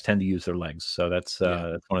running backs tend to use their legs. So that's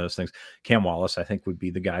one of those things. Cam Wallace, I think, would be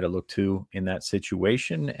the guy to look to in that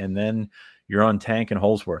situation. And then you're on Tank and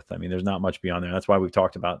Holsworth. I mean, there's not much beyond there. That's why we've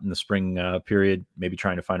talked about in the spring period, maybe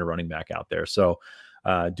trying to find a running back out there. So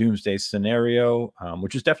doomsday scenario,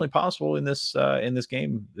 which is definitely possible in this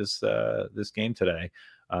game, this game today,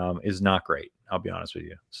 is not great. I'll be honest with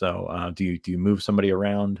you. So do you move somebody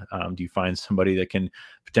around? Do you find somebody that can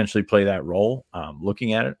potentially play that role?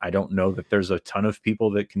 Looking at it, I don't know that there's a ton of people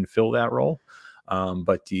that can fill that role,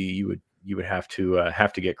 but you would have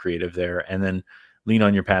to get creative there, and then lean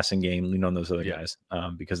on your passing game, lean on those other guys,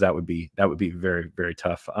 because that would be very, very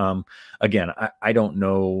tough. Again, I don't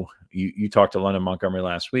know. You talked to London Montgomery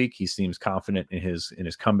last week. He seems confident in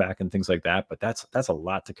his comeback and things like that, but that's a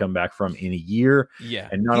lot to come back from in a year. Yeah.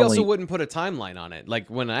 And he also wouldn't put a timeline on it. Like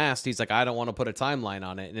when asked, he's like, I don't want to put a timeline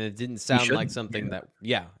on it. And it didn't sound like something that,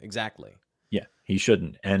 exactly. Yeah, he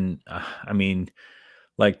shouldn't. And I mean,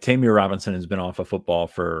 like Tamir Robinson has been off of football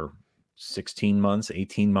for 16 months,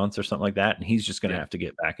 18 months or something like that. And he's just going to have to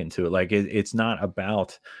get back into it. Like it's not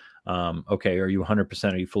about, okay, are you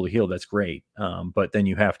 100%? Are you fully healed? That's great. But then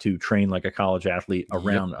you have to train like a college athlete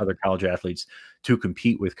around other college athletes to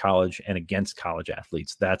compete with college and against college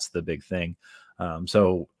athletes. That's the big thing.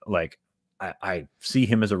 So like, I see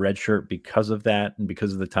him as a red shirt because of that and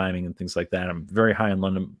because of the timing and things like that. I'm very high on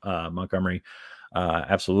London Montgomery.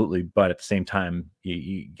 Absolutely. But at the same time,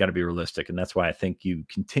 you got to be realistic. And that's why I think you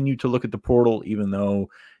continue to look at the portal, even though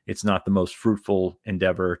it's not the most fruitful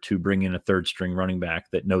endeavor to bring in a third string running back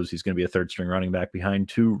that knows he's going to be a third string running back behind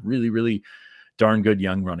two really, really darn good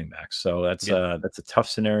young running backs. So that's a tough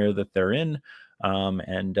scenario that they're in.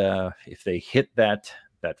 And if they hit that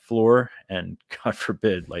floor, and God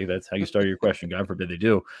forbid, like that's how you started your question, God forbid they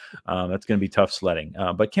do, that's going to be tough sledding.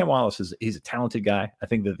 But Cam Wallace he's a talented guy. I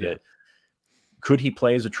think that could he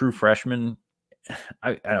play as a true freshman?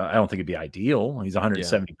 I don't think it'd be ideal. He's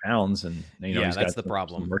 170 pounds, and he's got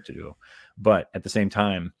some work to do. But at the same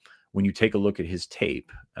time, when you take a look at his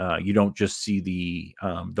tape, you don't just see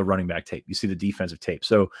the running back tape. You see the defensive tape.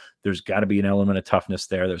 So there's got to be an element of toughness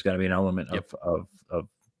there. There's got to be an element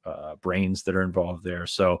of brains that are involved there.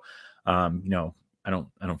 So I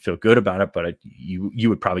don't feel good about it, but you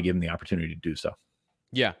would probably give him the opportunity to do so.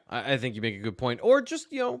 Yeah, I think you make a good point. Or just,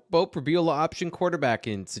 Bo Prabula option quarterback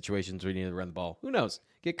in situations where you need to run the ball. Who knows?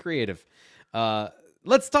 Get creative.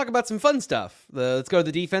 Let's talk about some fun stuff. Let's go to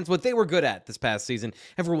the defense, what they were good at this past season.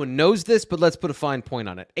 Everyone knows this, but let's put a fine point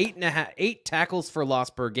on it. 8 tackles for loss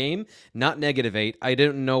per game, not -8. I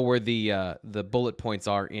don't know where the bullet points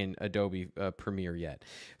are in Adobe Premiere yet.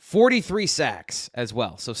 43 sacks as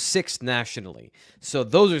well, so 6th nationally. So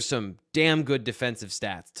those are some damn good defensive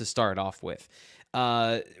stats to start off with.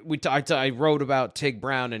 I wrote about Tig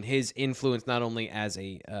Brown and his influence not only as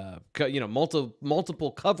a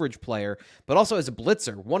multiple coverage player, but also as a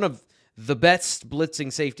blitzer. One of the best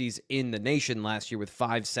blitzing safeties in the nation last year with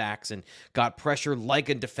 5 sacks and got pressure like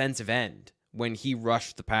a defensive end when he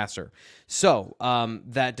rushed the passer. So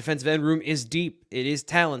that defensive end room is deep. It is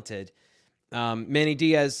talented. Manny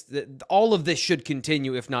Diaz, all of this should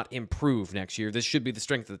continue, if not improve next year. This should be the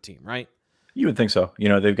strength of the team, right? You would think so.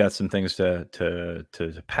 They've got some things to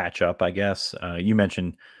patch up, I guess. You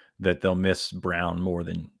mentioned that they'll miss Brown more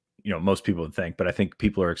than most people would think, but I think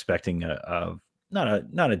people are expecting not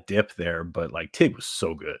a dip there, but like Tig was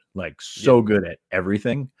so good, good at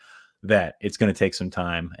everything that it's going to take some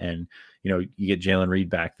time. And you get Jalen Reed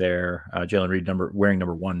back there. Jalen Reed wearing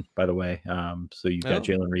number 1, by the way. So you've got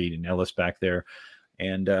Jalen Reed and Ellis back there.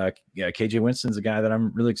 And KJ Winston's a guy that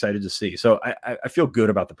I'm really excited to see. So I feel good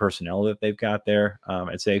about the personnel that they've got there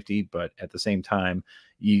at safety, but at the same time,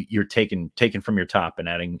 you're taking from your top and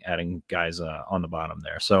adding guys on the bottom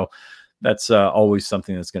there. So that's always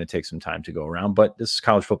something that's going to take some time to go around. But this is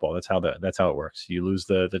college football. That's how it works. You lose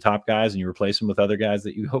the top guys and you replace them with other guys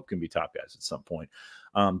that you hope can be top guys at some point.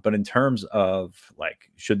 But in terms of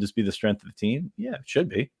should this be the strength of the team? Yeah, it should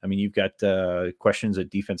be. I mean, you've got questions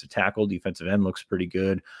at defensive tackle, defensive end looks pretty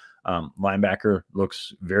good. Linebacker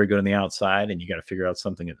looks very good on the outside, and you got to figure out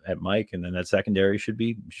something at Mike, and then that secondary should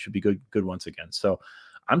be good once again. So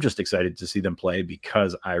I'm just excited to see them play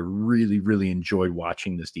because I really, really enjoyed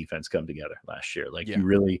watching this defense come together last year. You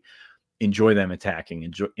really enjoy them attacking,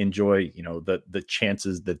 enjoy the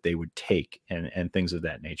chances that they would take and things of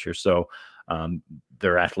that nature. So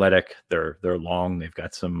they're athletic, they're long, they've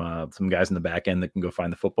got some guys in the back end that can go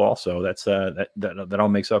find the football. So that's that all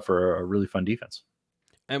makes up for a really fun defense.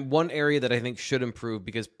 And one area that I think should improve,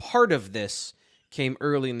 because part of this came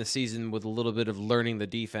early in the season with a little bit of learning the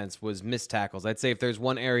defense was missed tackles. I'd say if there's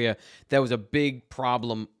one area that was a big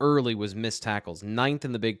problem early was missed tackles. Ninth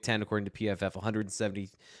in the Big Ten, according to PFF,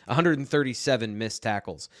 137 missed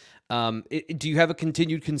tackles. Do you have a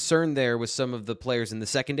continued concern there with some of the players in the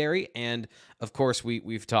secondary? And of course,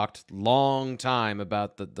 we've talked long time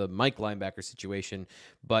about the Mike linebacker situation,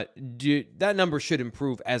 but that number should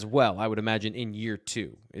improve as well, I would imagine, in year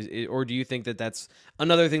two. Or do you think that that's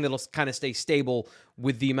another thing that'll kind of stay stable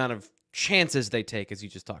with the amount of chances they take, as you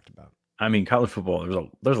just talked about? I mean, college football,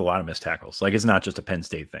 there's a lot of missed tackles. Like, it's not just a Penn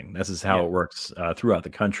State thing. This is how it works throughout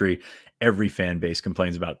the country. Every fan base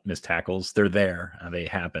complains about missed tackles. They're there. They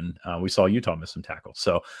happen. We saw Utah miss some tackles.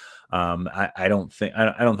 So I don't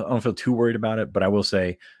feel too worried about it. But I will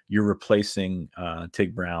say you're replacing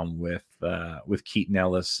Tig Brown with Keaton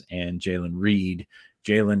Ellis and Jalen Reed.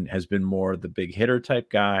 Jalen has been more the big hitter type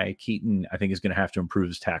guy. Keaton, I think, is going to have to improve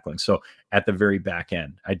his tackling. So at the very back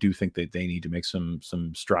end, I do think that they need to make some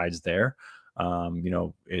strides there.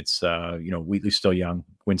 It's Wheatley's still young,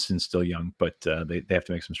 Winston's still young, but they have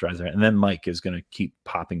to make some strides there. And then Mike is going to keep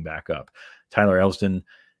popping back up. Tyler Elsdon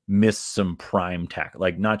missed some prime tackle,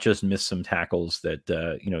 like not just missed some tackles that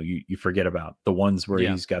you forget about, the ones where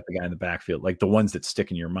he's got the guy in the backfield, like the ones that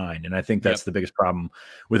stick in your mind. And I think that's the biggest problem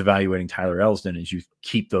with evaluating Tyler Elsdon is you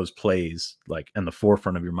keep those plays like in the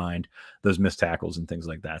forefront of your mind, those missed tackles and things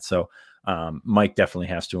like that. So Mike definitely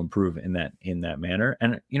has to improve in that manner.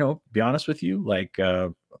 And be honest with you, like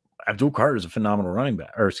Abdul Carter is a phenomenal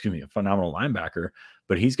a phenomenal linebacker,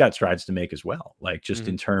 but he's got strides to make as well. Like just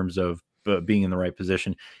in terms of being in the right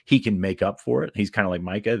position, he can make up for it. He's kind of like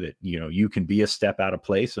Micah, that you can be a step out of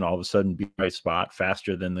place and all of a sudden be in the right spot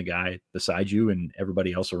faster than the guy beside you and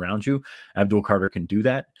everybody else around you. Abdul Carter can do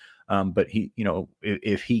that, but he,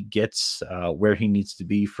 if he gets where he needs to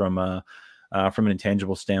be from an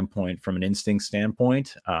intangible standpoint, from an instinct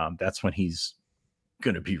standpoint, that's when he's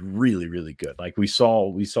going to be really, really good. Like we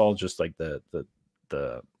saw just like the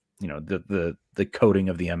coating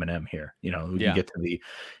of the M&M here. You can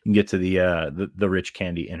get to the rich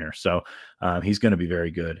candy inner. So he's going to be very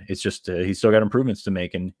good. It's just he's still got improvements to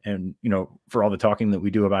make, and for all the talking that we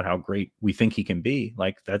do about how great we think he can be,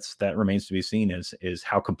 like that remains to be seen. Is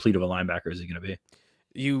how complete of a linebacker is he going to be?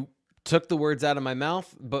 You took the words out of my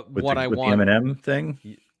mouth, but with the M&M thing.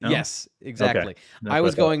 No? Yes, exactly. Okay. I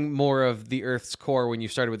was going more of the Earth's core when you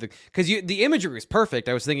started with because the imagery is perfect.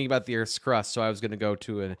 I was thinking about the Earth's crust, so I was going to go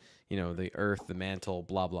to the Earth, the mantle,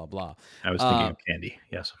 blah blah blah. I was thinking of candy.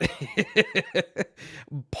 Yes.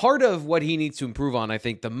 Part of what he needs to improve on, I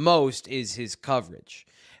think, the most is his coverage,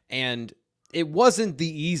 and it wasn't the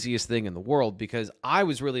easiest thing in the world because I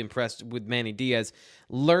was really impressed with Manny Diaz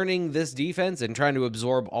learning this defense and trying to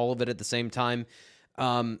absorb all of it at the same time.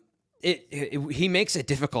 He makes it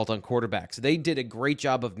difficult on quarterbacks. They did a great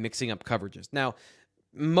job of mixing up coverages. Now,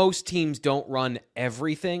 most teams don't run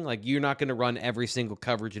everything. Like, you're not going to run every single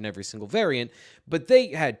coverage in every single variant, but they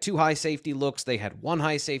had 2 high safety looks. They had 1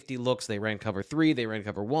 high safety looks. They ran cover 3. They ran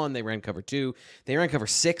cover 1. They ran cover 2. They ran cover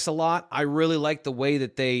 6 a lot. I really like the way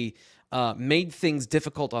that they made things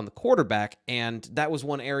difficult on the quarterback, and that was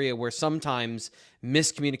one area where sometimes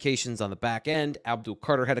miscommunications on the back end. Abdul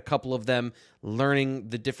Carter had a couple of them, learning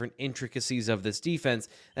the different intricacies of this defense.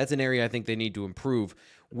 That's an area I think they need to improve.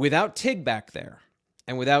 Without Tig back there,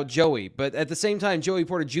 and without Joey, but at the same time, Joey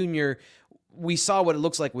Porter Jr., we saw what it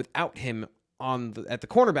looks like without him at the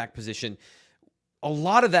cornerback position. A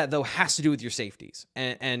lot of that, though, has to do with your safeties.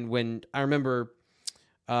 And when I remember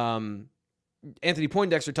Anthony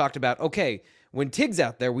Poindexter talked about, okay, when Tig's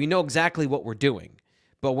out there, we know exactly what we're doing.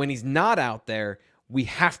 But when he's not out there, we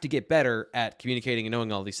have to get better at communicating and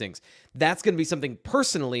knowing all these things. That's going to be something,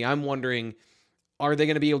 personally, I'm wondering, are they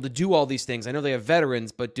going to be able to do all these things? I know they have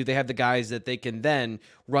veterans, but do they have the guys that they can then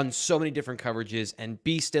run so many different coverages and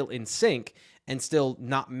be still in sync and still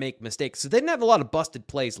not make mistakes? So they didn't have a lot of busted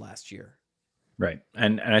plays last year. Right.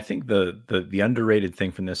 And I think the underrated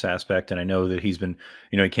thing from this aspect, and I know that he's been,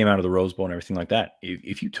 he came out of the Rose Bowl and everything like that.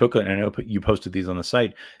 If you took it, and I know you posted these on the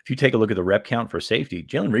site, if you take a look at the rep count for safety,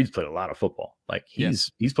 Jalen Reed's played a lot of football. Like he's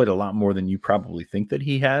played a lot more than you probably think that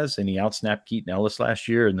he has. And he outsnapped Keaton Ellis last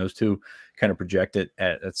year. And those two kind of project it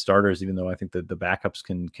at starters, even though I think that the backups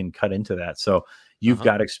can cut into that. So you've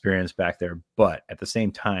got experience back there. But at the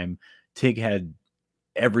same time, Tig had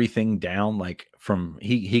everything down, like from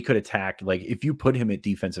he could attack, like if you put him at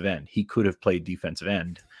defensive end, he could have played defensive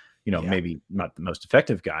end, maybe not the most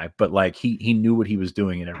effective guy, but like he knew what he was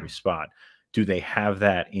doing in every spot. Do they have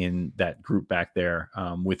that in that group back there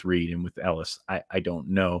with Reed and with Ellis? I don't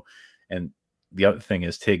know. And the other thing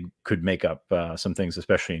is Tig could make up some things,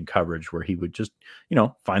 especially in coverage, where he would just,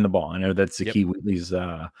 find the ball. I know that's the key Wheatley's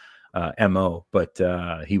MO, but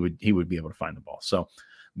he would be able to find the ball. So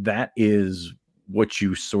that is what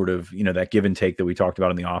you sort of, that give and take that we talked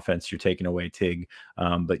about in the offense. You're taking away Tig,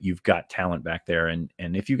 but you've got talent back there. And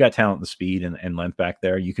if you got talent and speed and length back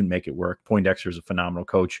there, you can make it work. Poindexter is a phenomenal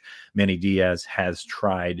coach. Manny Diaz has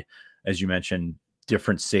tried, as you mentioned,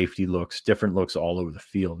 different safety looks, different looks all over the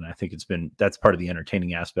field. And I think that's part of the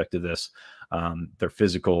entertaining aspect of this. They're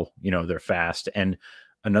physical, they're fast. And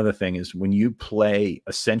another thing is when you play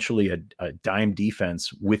essentially a dime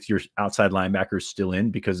defense with your outside linebackers still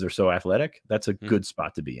in because they're so athletic, that's a good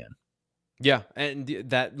spot to be in. Yeah, and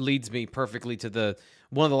that leads me perfectly to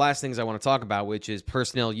one of the last things I want to talk about, which is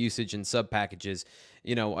personnel usage and sub packages.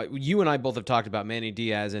 You and I both have talked about Manny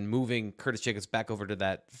Diaz and moving Curtis Jacobs back over to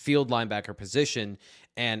that field linebacker position,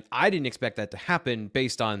 and I didn't expect that to happen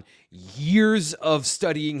based on years of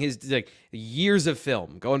studying years of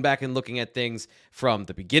film, going back and looking at things from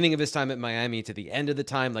the beginning of his time at Miami to the end of the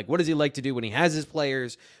time. Like, what does he like to do when he has his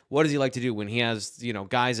players? What does he like to do when he has,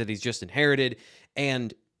 guys that he's just inherited?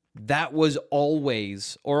 And that was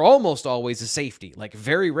always, or almost always, a safety. Like,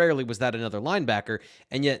 very rarely was that another linebacker,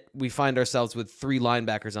 and yet we find ourselves with 3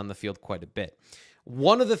 linebackers on the field quite a bit.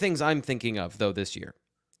 One of the things I'm thinking of, though, this year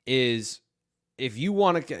is, if you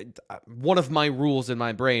want to, one of my rules in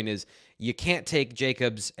my brain is you can't take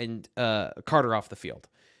Jacobs and Carter off the field.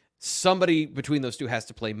 Somebody between those two has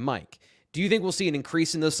to play Mike. Do you think we'll see an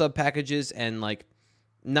increase in those sub packages and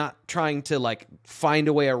not trying to find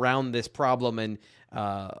a way around this problem and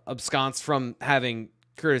abscons from having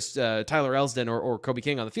Tyler Elsdon or Kobe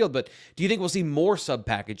King on the field? But do you think we'll see more sub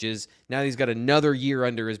packages now that he's got another year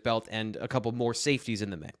under his belt and a couple more safeties in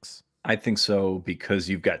the mix? I think so, because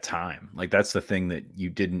you've got time. That's the thing that you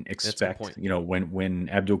didn't expect. When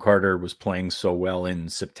Abdul Carter was playing so well in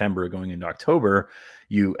September going into October,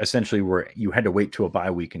 you essentially you had to wait to a bye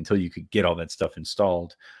week until you could get all that stuff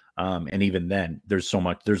installed. And even then, there's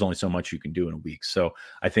only so much you can do in a week. So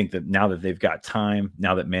I think that now that they've got time,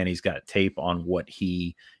 now that Manny's got tape on what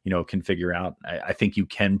he, can figure out, I think you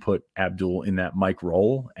can put Abdul in that Mike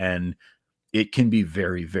role, and it can be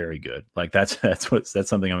very, very good. That's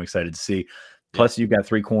something I'm excited to see. Plus, you've got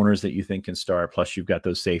 3 corners that you think can start. Plus, you've got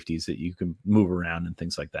those safeties that you can move around and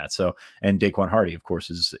things like that. So, and Daquan Hardy, of course,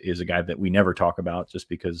 is a guy that we never talk about just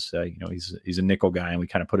because he's a nickel guy, and we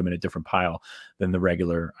kind of put him in a different pile than the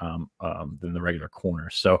regular corner.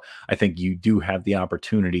 So, I think you do have the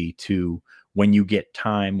opportunity to, when you get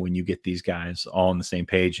time, when you get these guys all on the same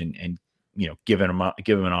page, and give them an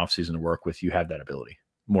offseason to work with, you have that ability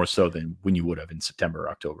more so than when you would have in September or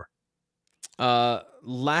October.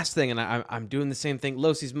 Last thing, and I'm doing the same thing.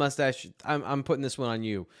 Losi's mustache. I'm putting this one on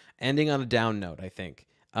you. Ending on a down note, I think.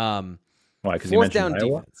 Why? Because you fourth mentioned down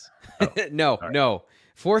Iowa? defense. No.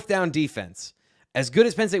 Fourth down defense. As good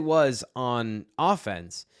as Penn State was on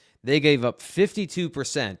offense, they gave up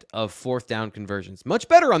 52% of fourth down conversions. Much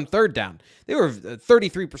better on third down. They were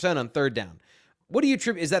 33% on third down. What do you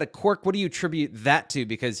attribute? Is that a quirk? What do you attribute that to?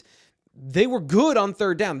 Because they were good on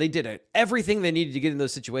third down. They did everything they needed to get in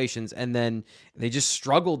those situations, and then they just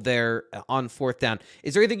struggled there on fourth down.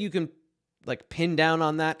 Is there anything you can pin down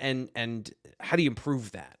on that, and how do you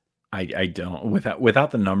improve that? I don't,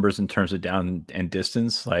 without the numbers in terms of down and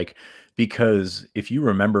distance, because if you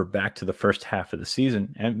remember back to the first half of the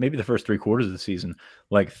season and maybe the first 3 quarters of the season,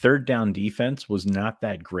 third down defense was not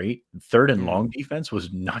that great. Third and long defense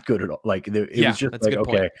was not good at all. It was just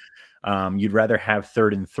okay. You'd rather have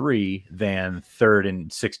 3rd and 3 than 3rd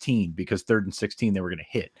and 16, because 3rd and 16 they were going to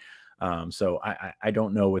hit. So I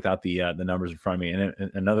don't know without the numbers in front of me.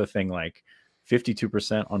 And another thing,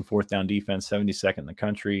 52% on fourth down defense, 72nd in the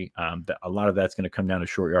country. A lot of that's going to come down to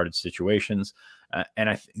short yardage situations. And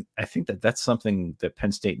I think that's something that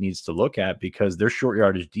Penn State needs to look at, because their short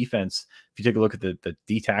yardage defense, if you take a look at the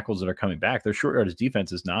D tackles that are coming back, their short yardage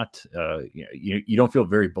defense is not, you don't feel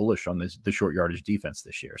very bullish on the short yardage defense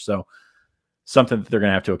this year. So something that they're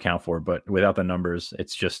going to have to account for, but without the numbers,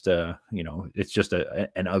 it's just, it's just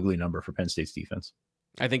an ugly number for Penn State's defense.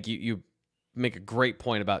 I think you make a great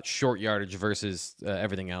point about short yardage versus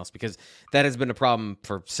everything else, because that has been a problem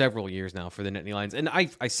for several years now for the Nittany Lions. And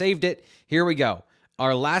I saved it. Here we go.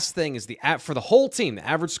 Our last thing is for the whole team, the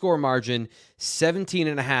average score margin,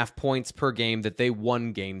 17.5 points per game that they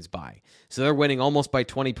won games by. So they're winning almost by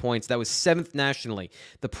 20 points. That was 7th nationally.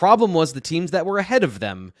 The problem was the teams that were ahead of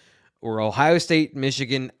them were Ohio State,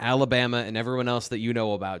 Michigan, Alabama, and everyone else that you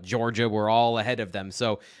know about. Georgia were all ahead of them.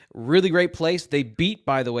 So really great place. They beat,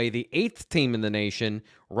 by the way, the 8th team in the nation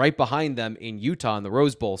right behind them in Utah in the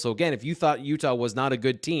Rose Bowl. So again, if you thought Utah was not a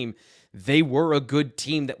good team, they were a good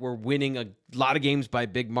team that were winning a lot of games by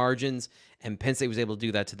big margins, and Penn State was able to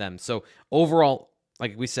do that to them. So overall,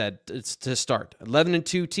 like we said, it's to start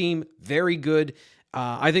 11-2 team, very good.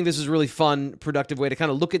 I think this is a really fun, productive way to kind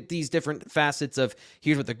of look at these different facets of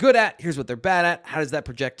here's what they're good at, here's what they're bad at. How does that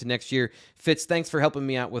project to next year? Fitz, thanks for helping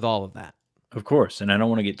me out with all of that. Of course, and I don't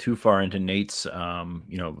want to get too far into Nate's,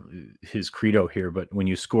 his credo here, but when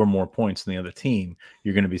you score more points than the other team,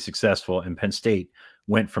 you're going to be successful. And Penn State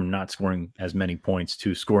went from not scoring as many points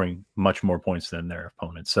to scoring much more points than their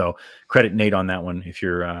opponents. So credit Nate on that one if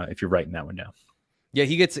you're writing that one down. Yeah,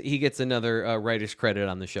 he gets another writer's credit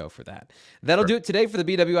on the show for that. That'll do it today for the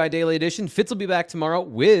BWI Daily Edition. Fitz will be back tomorrow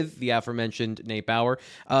with the aforementioned Nate Bauer.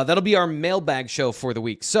 That'll be our mailbag show for the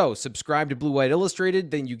week. So subscribe to Blue White Illustrated.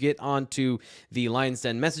 Then you get onto the Lions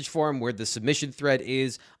Den message forum where the submission thread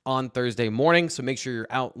is on Thursday morning. So make sure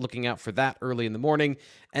you're looking out for that early in the morning.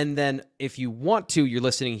 And then if you want to, you're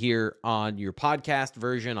listening here on your podcast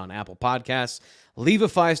version on Apple Podcasts. Leave a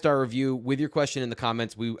 5-star review with your question in the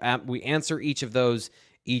comments. We answer each of those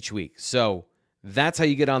each week. So that's how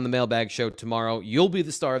you get on the mailbag show tomorrow. You'll be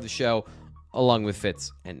the star of the show along with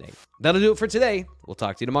Fitz and Nate. That'll do it for today. We'll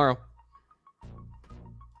talk to you tomorrow.